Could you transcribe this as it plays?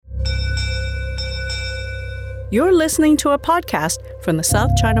You're listening to a podcast from the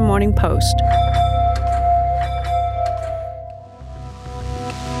South China Morning Post.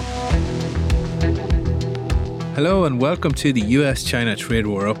 Hello and welcome to the US-China Trade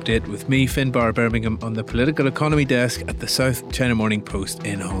War Update with me, Finbarr Bermingham, on the Political Economy Desk at the South China Morning Post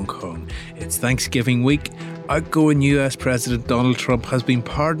in Hong Kong. It's Thanksgiving week. Outgoing US President Donald Trump has been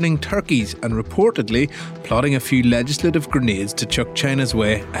pardoning turkeys and reportedly plotting a few legislative grenades to chuck China's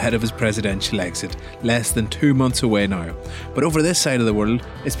way ahead of his presidential exit, less than 2 months away now. But over this side of the world,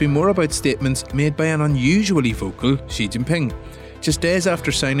 it's been more about statements made by an unusually vocal Xi Jinping. Just days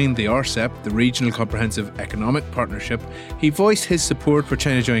after signing the RCEP, the Regional Comprehensive Economic Partnership, he voiced his support for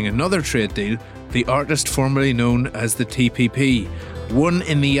China joining another trade deal, the artist formerly known as the TPP. One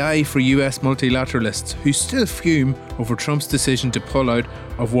in the eye for US multilateralists who still fume over Trump's decision to pull out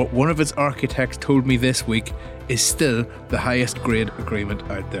of what one of its architects told me this week is still the highest grade agreement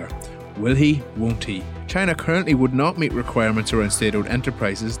out there. Will he? Won't he? China currently would not meet requirements around state-owned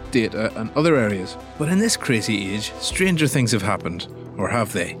enterprises, data and other areas. But in this crazy age, stranger things have happened. Or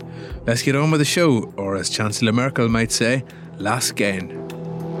have they? Let's get on with the show, or as Chancellor Merkel might say, Lass gehen.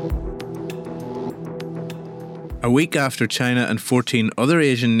 A week after China and 14 other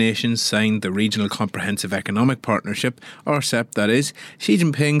Asian nations signed the Regional Comprehensive Economic Partnership, RCEP that is, Xi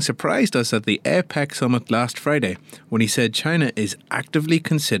Jinping surprised us at the APEC summit last Friday when he said China is actively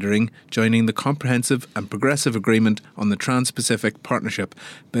considering joining the Comprehensive and Progressive Agreement on the Trans-Pacific Partnership.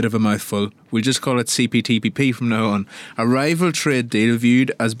 Bit of a mouthful. We'll just call it CPTPP from now on. A rival trade deal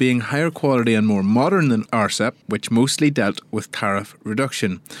viewed as being higher quality and more modern than RCEP, which mostly dealt with tariff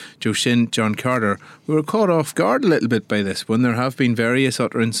reduction. Zhou, John Carter, we were caught off guard a little bit by this when there have been various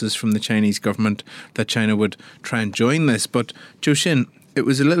utterances from the Chinese government that China would try and join this. But Zhou, it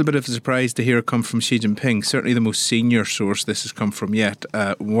was a little bit of a surprise to hear it come from Xi Jinping, certainly the most senior source this has come from yet.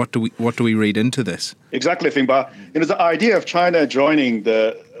 What do we read into this? Exactly, Finbarr. The idea of China joining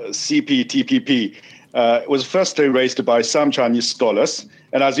the CPTPP was firstly raised by some Chinese scholars.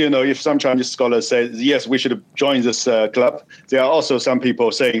 And as you know, if some Chinese scholars say, yes, we should join this club, there are also some people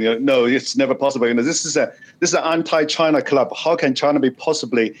saying, no, it's never possible. This is an anti-China club. How can China be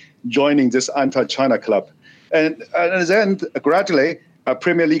possibly joining this anti-China club? And then gradually,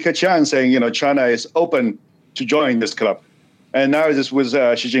 Premier Li Keqiang saying, China is open to join this club. And now this was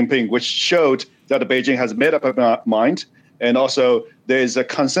Xi Jinping, which showed that Beijing has made up her mind. And also there is a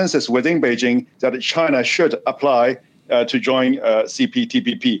consensus within Beijing that China should apply to join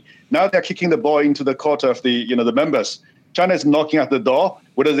CPTPP. Now they're kicking the ball into the court of the members. China is knocking at the door.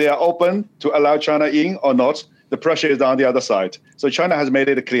 Whether they are open to allow China in or not, the pressure is on the other side. So China has made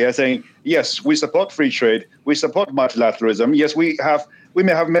it clear, saying, yes, we support free trade, we support multilateralism. Yes, we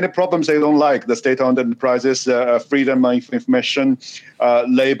may have many problems they don't like, the state-owned enterprises, freedom of information,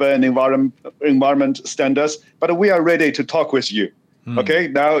 labor and environment standards, but we are ready to talk with you. Okay,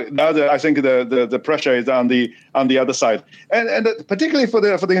 now I think the pressure is on the other side, and particularly for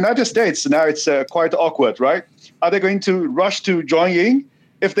the United States, now it's quite awkward, right? Are they going to rush to join in?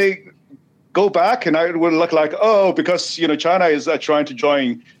 If they go back, and it will look like, because China is trying to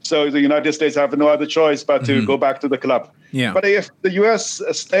join, so the United States have no other choice but to go back to the club. Yeah. But if the U.S.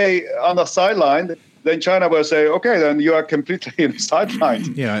 stay on the sideline, then China will say, okay, then you are completely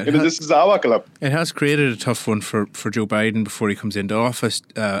sidelined. Yeah, this is our club. It has created a tough one for Joe Biden before he comes into office.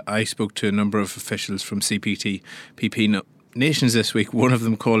 I spoke to a number of officials from CPTPP nations this week. One of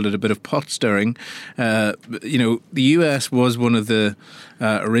them called it a bit of pot stirring. The US was one of the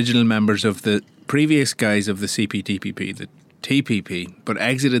original members of the previous guise of the CPTPP, the TPP, but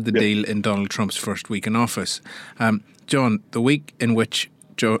exited the deal in Donald Trump's first week in office. John, the week in which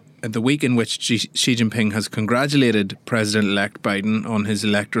Xi Jinping has congratulated President-elect Biden on his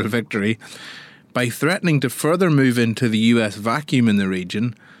electoral victory by threatening to further move into the US vacuum in the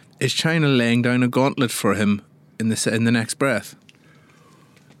region, is China laying down a gauntlet for him in the next breath?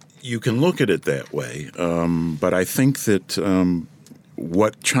 You can look at it that way, but I think that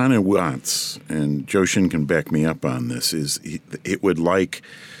what China wants, and Zhou can back me up on this, is it would like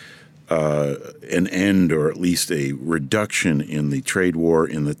an end, or at least a reduction in the trade war,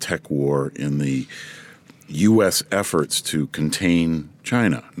 in the tech war, in the U.S. efforts to contain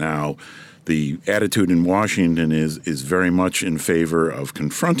China. Now, the attitude in Washington is very much in favor of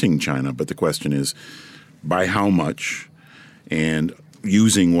confronting China, but the question is, by how much and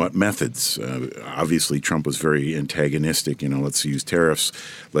using what methods? Obviously, Trump was very antagonistic. Let's use tariffs.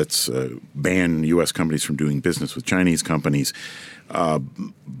 Let's ban U.S. companies from doing business with Chinese companies.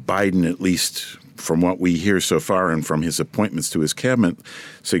 Biden, at least from what we hear so far and from his appointments to his cabinet,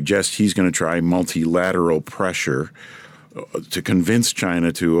 suggests he's going to try multilateral pressure to convince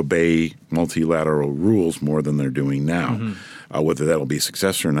China to obey multilateral rules more than they're doing now. Whether that'll be a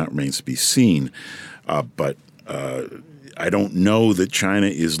success or not remains to be seen. But I don't know that China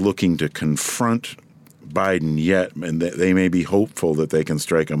is looking to confront Biden yet, and they may be hopeful that they can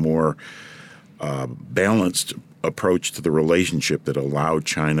strike a more balanced approach to the relationship that allowed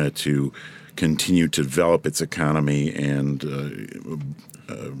China to continue to develop its economy and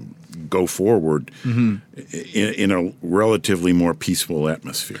go forward in a relatively more peaceful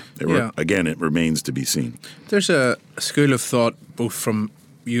atmosphere. Again, it remains to be seen. There's a school of thought, both from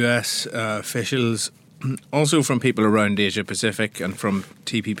U.S. officials, also from people around Asia Pacific and from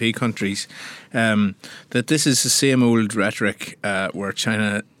TPP countries, that this is the same old rhetoric where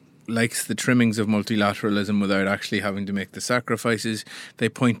China likes the trimmings of multilateralism without actually having to make the sacrifices. They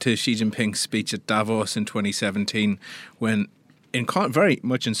point to Xi Jinping's speech at Davos in 2017 when, very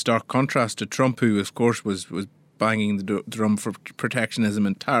much in stark contrast to Trump, who of course was banging the drum for protectionism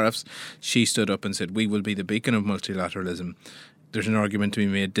and tariffs, Xi stood up and said, we will be the beacon of multilateralism. There's an argument to be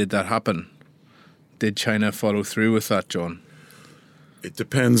made, did that happen? Did China follow through with that, John? It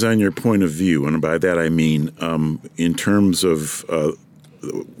depends on your point of view, and by that I mean in terms of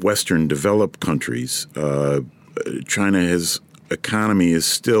Western developed countries, China's economy is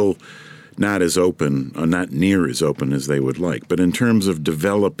still not as open, not near as open as they would like. But in terms of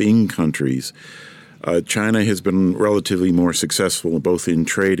developing countries, China has been relatively more successful both in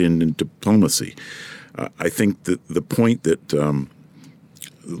trade and in diplomacy. I think that the point that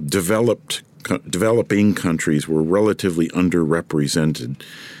developing countries were relatively underrepresented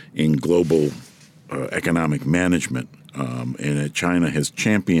in global economic management, and China has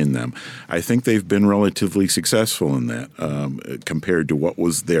championed them. I think they've been relatively successful in that compared to what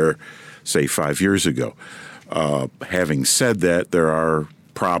was there, say, 5 years ago. Having said that, there are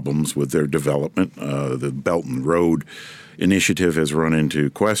problems with their development. The Belt and Road Initiative has run into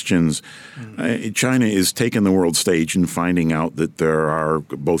questions. China is taking the world stage and finding out that there are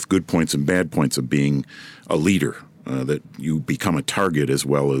both good points and bad points of being a leader. That you become a target as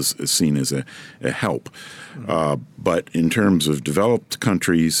well as seen as a help. But in terms of developed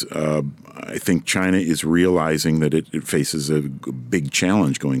countries, I think China is realizing that it faces a big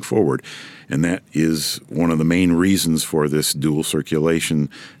challenge going forward. And that is one of the main reasons for this dual circulation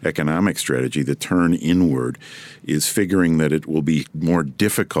economic strategy, the turn inward, is figuring that it will be more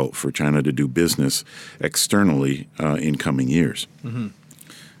difficult for China to do business externally in coming years.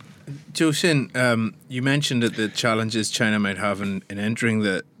 Zhou, you mentioned that the challenges China might have in entering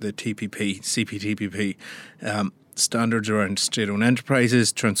the TPP, CPTPP, standards around state-owned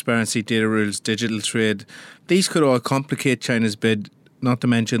enterprises, transparency, data rules, digital trade. These could all complicate China's bid, not to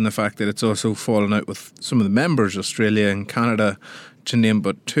mention the fact that it's also fallen out with some of the members, Australia and Canada, to name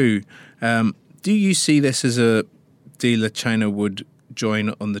but two. Do you see this as a deal that China would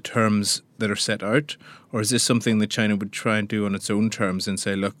join on the terms that are set out? Or is this something that China would try and do on its own terms and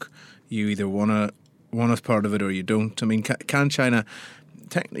say, look, you either want us part of it or you don't? I mean, can China,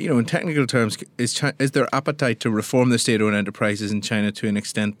 in technical terms, is there appetite to reform the state-owned enterprises in China to an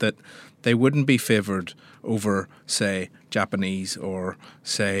extent that they wouldn't be favoured over, say, Japanese or,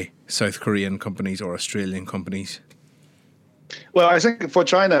 say, South Korean companies or Australian companies? Well, I think for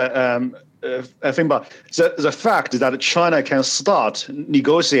China, Finbarr, the fact that China can start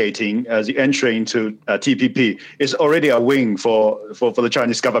negotiating the entry into TPP is already a win for the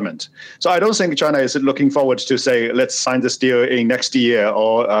Chinese government. So I don't think China is looking forward to say, let's sign this deal in next year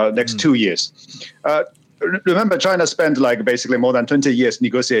or next 2 years. Remember, China spent basically more than 20 years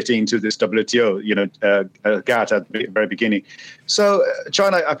negotiating to this WTO, GATT at the very beginning. So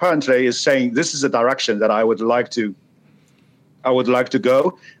China apparently is saying this is a direction that I would like to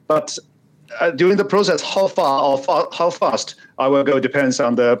go, but during the process, how far or how fast I will go depends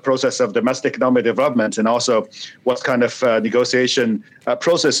on the process of domestic economic development and also what kind of negotiation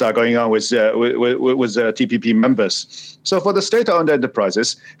process are going on with TPP members. So for the state-owned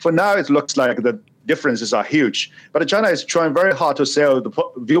enterprises, for now it looks like the differences are huge. But China is trying very hard to sell the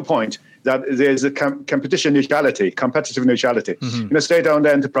viewpoint that there's a competitive neutrality. State-owned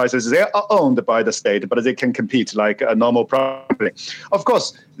enterprises, they are owned by the state, but they can compete like a normal property. Of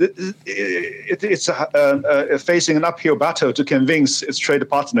course, it's facing an uphill battle to convince its trade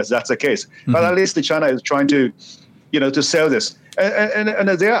partners that's the case. But at least China is trying to sell this. And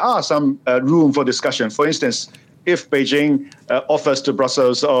there are some room for discussion. For instance, if Beijing offers to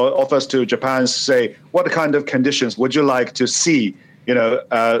Brussels or offers to Japan, say, what kind of conditions would you like to see,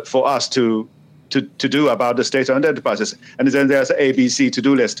 for us to to do about the state-owned enterprises. And then there's an ABC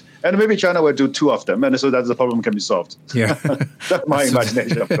to-do list. And maybe China will do 2 of them, and so that the problem can be solved. Yeah. That's my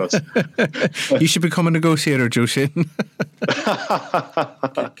imagination, of course. You should become a negotiator, Zhou.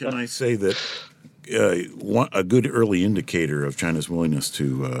 Can I say that a good early indicator of China's willingness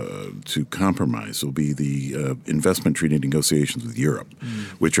to compromise will be the investment treaty negotiations with Europe,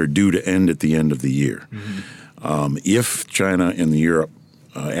 which are due to end at the end of the year. If China and Europe,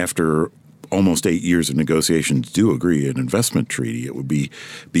 after almost 8 years of negotiations, do agree an investment treaty, it would be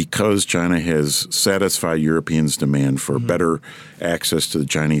because China has satisfied Europeans' demand for better access to the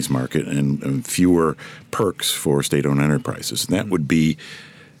Chinese market and fewer perks for state-owned enterprises. And that would be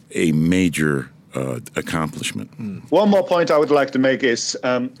a major accomplishment. One more point I would like to make is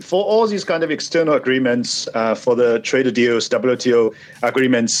for all these kind of external agreements, for the trade deals, WTO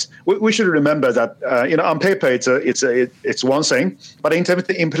agreements, we should remember that on paper it's one thing, but in terms of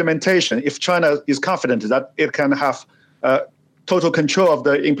the implementation, if China is confident that it can have total control of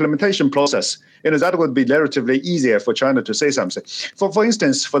the implementation process, that would be relatively easier for China to say something. For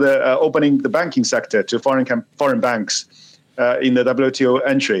instance, for the opening the banking sector to foreign banks. In the WTO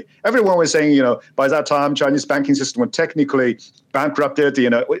entry, everyone was saying, by that time, Chinese banking system was technically bankrupted.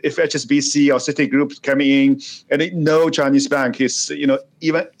 If HSBC or Citigroup came in, and no Chinese bank is,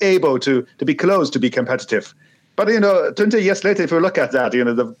 even able to be close to be competitive. But 20 years later, if you look at that,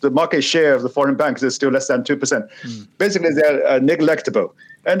 the market share of the foreign banks is still less than 2%. Basically, they're neglectable.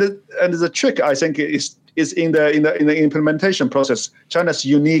 And the trick, I think, is in the implementation process. China's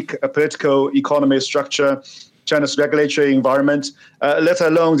unique political economy structure, China's regulatory environment, let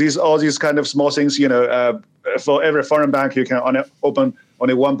alone all these kind of small things. For every foreign bank, you can open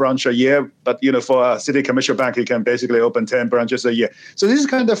only 1 branch a year, but for a city commercial bank, you can basically open 10 branches a year. So these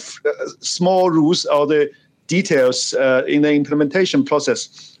kind of small rules or the details in the implementation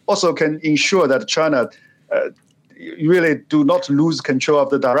process also can ensure that China really do not lose control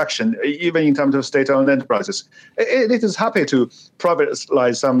of the direction, even in terms of state-owned enterprises. It is happy to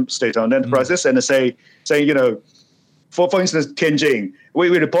privatize some state-owned enterprises and say, for instance, Tianjin, we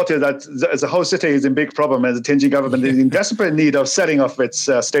reported that the whole city is in big problem and the Tianjin government is in desperate need of selling off its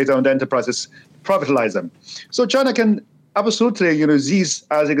state-owned enterprises, privatize them. So China can absolutely use these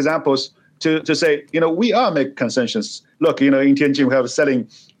as examples to say, we are making concessions. Look, in Tianjin, we have selling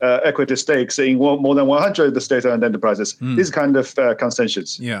equity stakes in more than 100 of the state-owned enterprises. These kind of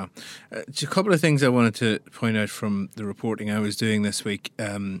concessions. Yeah. A couple of things I wanted to point out from the reporting I was doing this week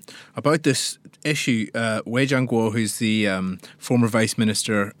about this issue. Wei Jianguo, who's the former Vice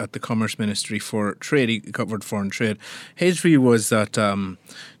Minister at the Commerce Ministry for Trade, he covered foreign trade. His view was that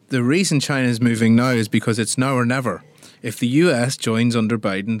the reason China is moving now is because it's now or never. If the US joins under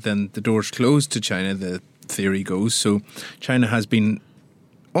Biden, then the door's closed to China, the theory goes. So China has been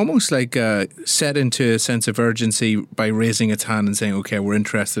almost like set into a sense of urgency by raising its hand and saying, okay, we're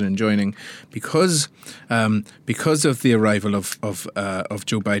interested in joining because of the arrival of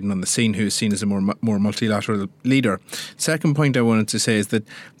Joe Biden on the scene, who is seen as a more multilateral leader. Second point I wanted to say is that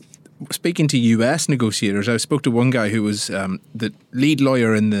speaking to US negotiators, I spoke to one guy who was the lead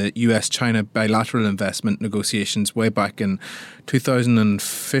lawyer in the US-China bilateral investment negotiations way back in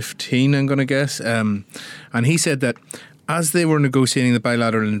 2015, I'm going to guess. And he said that as they were negotiating the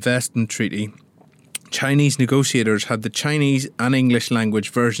bilateral investment treaty, Chinese negotiators had the Chinese and English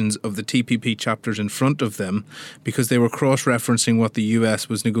language versions of the TPP chapters in front of them because they were cross-referencing what the US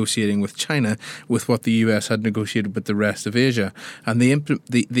was negotiating with China with what the US had negotiated with the rest of Asia. And the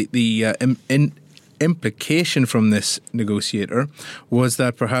implication from this negotiator was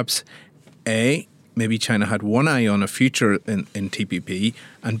that perhaps A, maybe China had one eye on a future in TPP,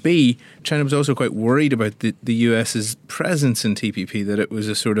 and B, China was also quite worried about the US's presence in TPP, that it was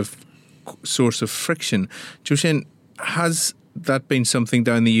a sort of source of friction. Zhou, has that been something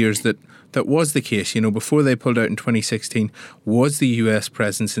down the years that was the case? Before they pulled out in 2016, was the US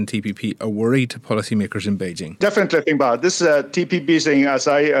presence in TPP a worry to policymakers in Beijing? Definitely, Finbarr. This TPP thing, as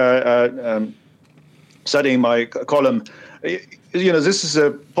I said in my column, this is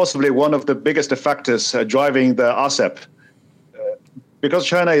possibly one of the biggest factors driving the RCEP. Because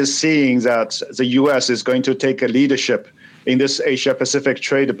China is seeing that the US is going to take a leadership in this Asia-Pacific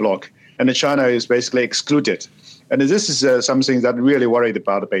trade bloc, and China is basically excluded. And this is something that really worried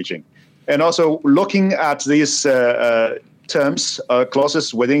about Beijing. And also looking at these terms,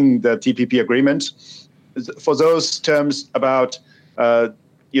 clauses within the TPP agreement, for those terms about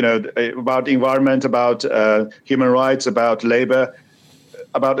about environment, about human rights, about labor,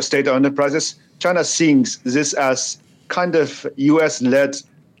 about the state-owned enterprises, China sees this as kind of US-led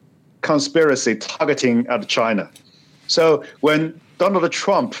conspiracy targeting at China. So when Donald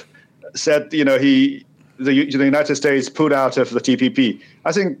Trump said, the United States pulled out of the TPP.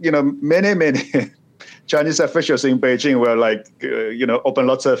 I think, many Chinese officials in Beijing were like, open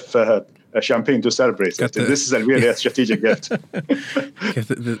lots of champagne to celebrate it. This is really a strategic gift.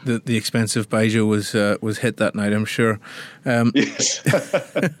 The expensive baijiu was hit that night, I'm sure. Yes.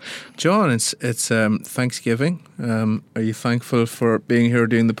 John, it's Thanksgiving. Are you thankful for being here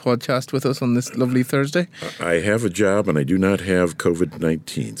doing the podcast with us on this lovely Thursday? I have a job and I do not have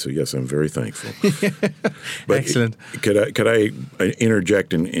COVID-19, so yes, I'm very thankful. But excellent. Could I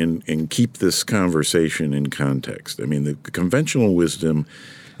interject and keep this conversation in context? I mean, the conventional wisdom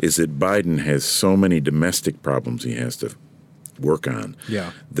is that Biden has so many domestic problems he has to work on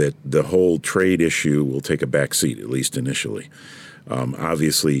that the whole trade issue will take a back seat, at least initially.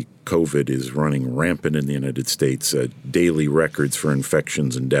 Obviously, COVID is running rampant in the United States, daily records for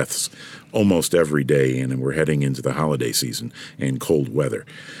infections and deaths almost every day, and we're heading into the holiday season and cold weather.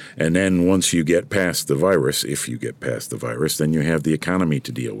 And then once you get past the virus, if you get past the virus, then you have the economy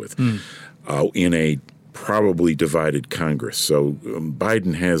to deal with in a probably divided Congress. So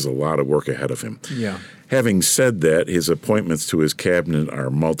Biden has a lot of work ahead of him. Yeah. Having said that, his appointments to his cabinet are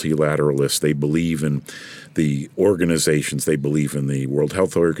multilateralists. They believe in the organizations. They believe in the World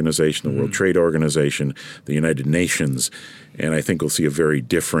Health Organization, the World Trade Organization, the United Nations. And I think we'll see a very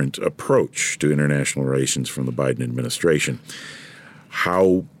different approach to international relations from the Biden administration.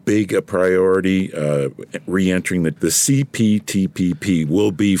 How big a priority re-entering the CPTPP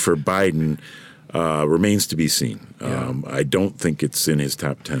will be for Biden remains to be seen. I don't think it's in his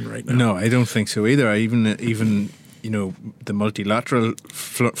top 10 right now. No, I don't think so either. Even the multilateral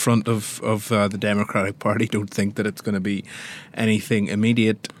front of the Democratic Party don't think that it's going to be anything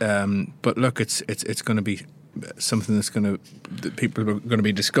immediate. But look, it's going to be something that people are going to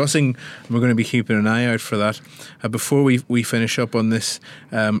be discussing, and we're going to be keeping an eye out for that. Before we finish up on this,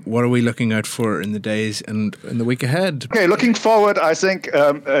 what are we looking out for in the days and in the week ahead? Okay, looking forward, I think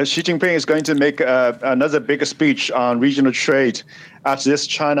Xi Jinping is going to make another big speech on regional trade at this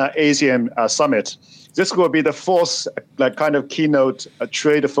China-ASEAN summit. This will be the fourth kind of keynote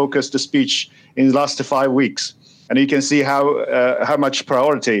trade-focused speech in the last 5 weeks, and you can see how much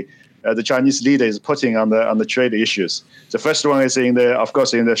priority the Chinese leader is putting on the trade issues. The first one is in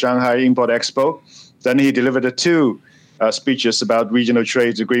the Shanghai Import Expo. Then he delivered two speeches about regional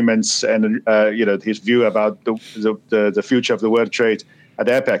trade agreements and his view about the future of the world trade at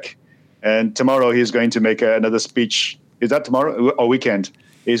APEC. And tomorrow he's going to make another speech. Is that tomorrow or weekend?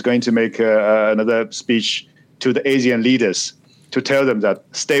 He's going to make another speech to the ASEAN leaders to tell them that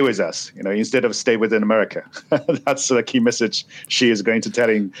stay with us, instead of stay within America. That's the key message she is going to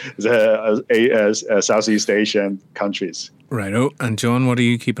telling the Southeast Asian countries. Righto. And John, what are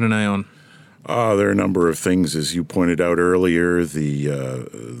you keeping an eye on? There are a number of things, as you pointed out earlier. The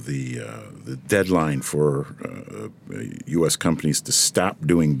deadline for U.S. companies to stop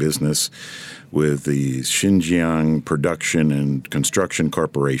doing business with the Xinjiang Production and Construction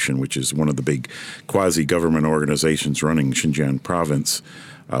Corporation, which is one of the big quasi-government organizations running Xinjiang province,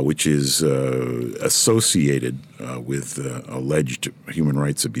 which is associated with alleged human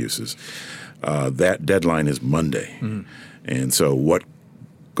rights abuses. That deadline is Monday. And so what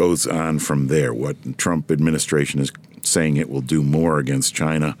goes on from there? What the Trump administration is saying it will do more against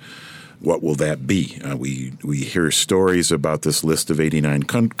China. What will that be? We hear stories about this list of 89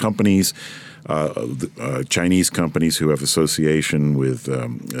 companies, Chinese companies who have association with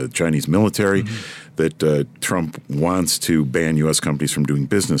Chinese military that Trump wants to ban U.S. companies from doing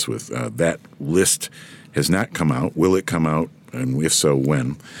business with. That list has not come out. Will it come out? And if so,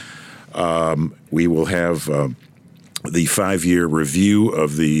 when? We will have the 5-year review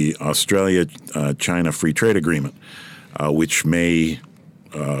of the Australia-China Free Trade Agreement, which may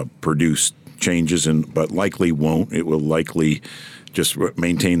produce changes, but likely won't. It will likely just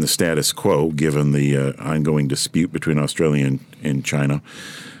maintain the status quo given the ongoing dispute between Australia and China.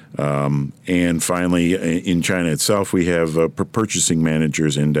 And finally, in China itself, we have a Purchasing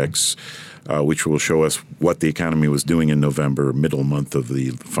Managers Index, which will show us what the economy was doing in November, middle month of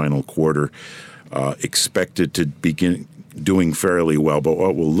the final quarter. Expected to begin doing fairly well, but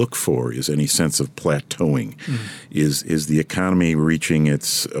what we'll look for is any sense of plateauing. Is the economy reaching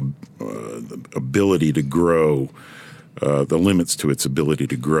its ability to grow, the limits to its ability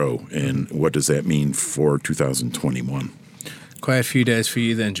to grow, and what does that mean for 2021? Quite a few days for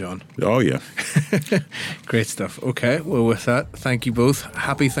you then, John. Oh, yeah. Great stuff. Okay, well, with that, thank you both.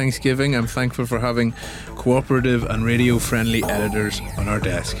 Happy Thanksgiving. I'm thankful for having cooperative and radio-friendly editors on our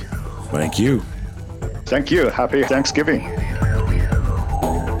desk. Thank you. Thank you. Happy Thanksgiving.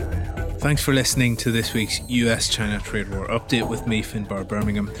 Thanks for listening to this week's US-China Trade War Update with me, Finbarr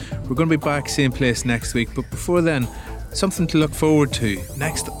Bermingham. We're going to be back same place next week, but before then, something to look forward to.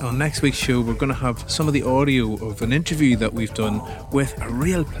 On next week's show, we're going to have some of the audio of an interview that we've done with a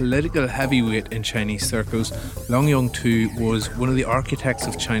real political heavyweight in Chinese circles. Long Yong-tu was one of the architects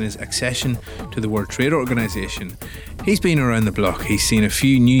of China's accession to the World Trade Organization. He's been around the block. He's seen a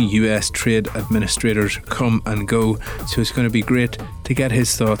few new US trade administrators come and go, so it's going to be great to get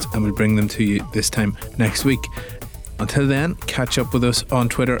his thoughts, and we'll bring them to you this time next week. Until then, catch up with us on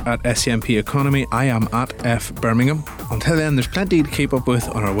Twitter at SCMP Economy. I am at F Birmingham. Until then, there's plenty to keep up with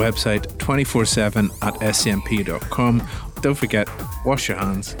on our website 24/7 at scmp.com. Don't forget, wash your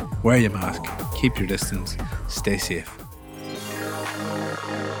hands, wear your mask, keep your distance, stay safe.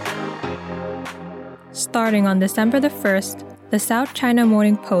 Starting on December the 1st, the South China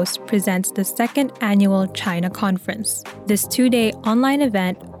Morning Post presents the second annual China Conference. This 2-day online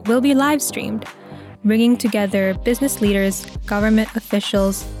event will be live streamed, bringing together business leaders, government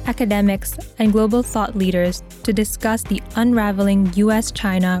officials, academics, and global thought leaders to discuss the unraveling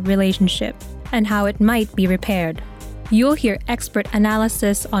US-China relationship and how it might be repaired. You'll hear expert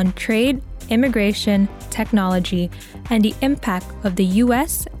analysis on trade, immigration, technology, and the impact of the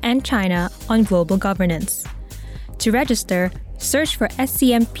US and China on global governance. To register, search for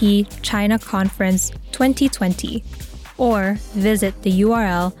SCMP China Conference 2020 or visit the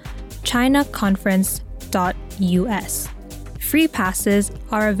URL chinaconference.us. Free passes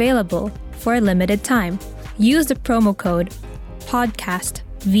are available for a limited time. Use the promo code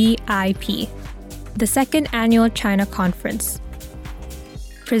PODCASTVIP. The second annual China Conference,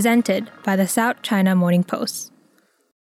 presented by the South China Morning Post.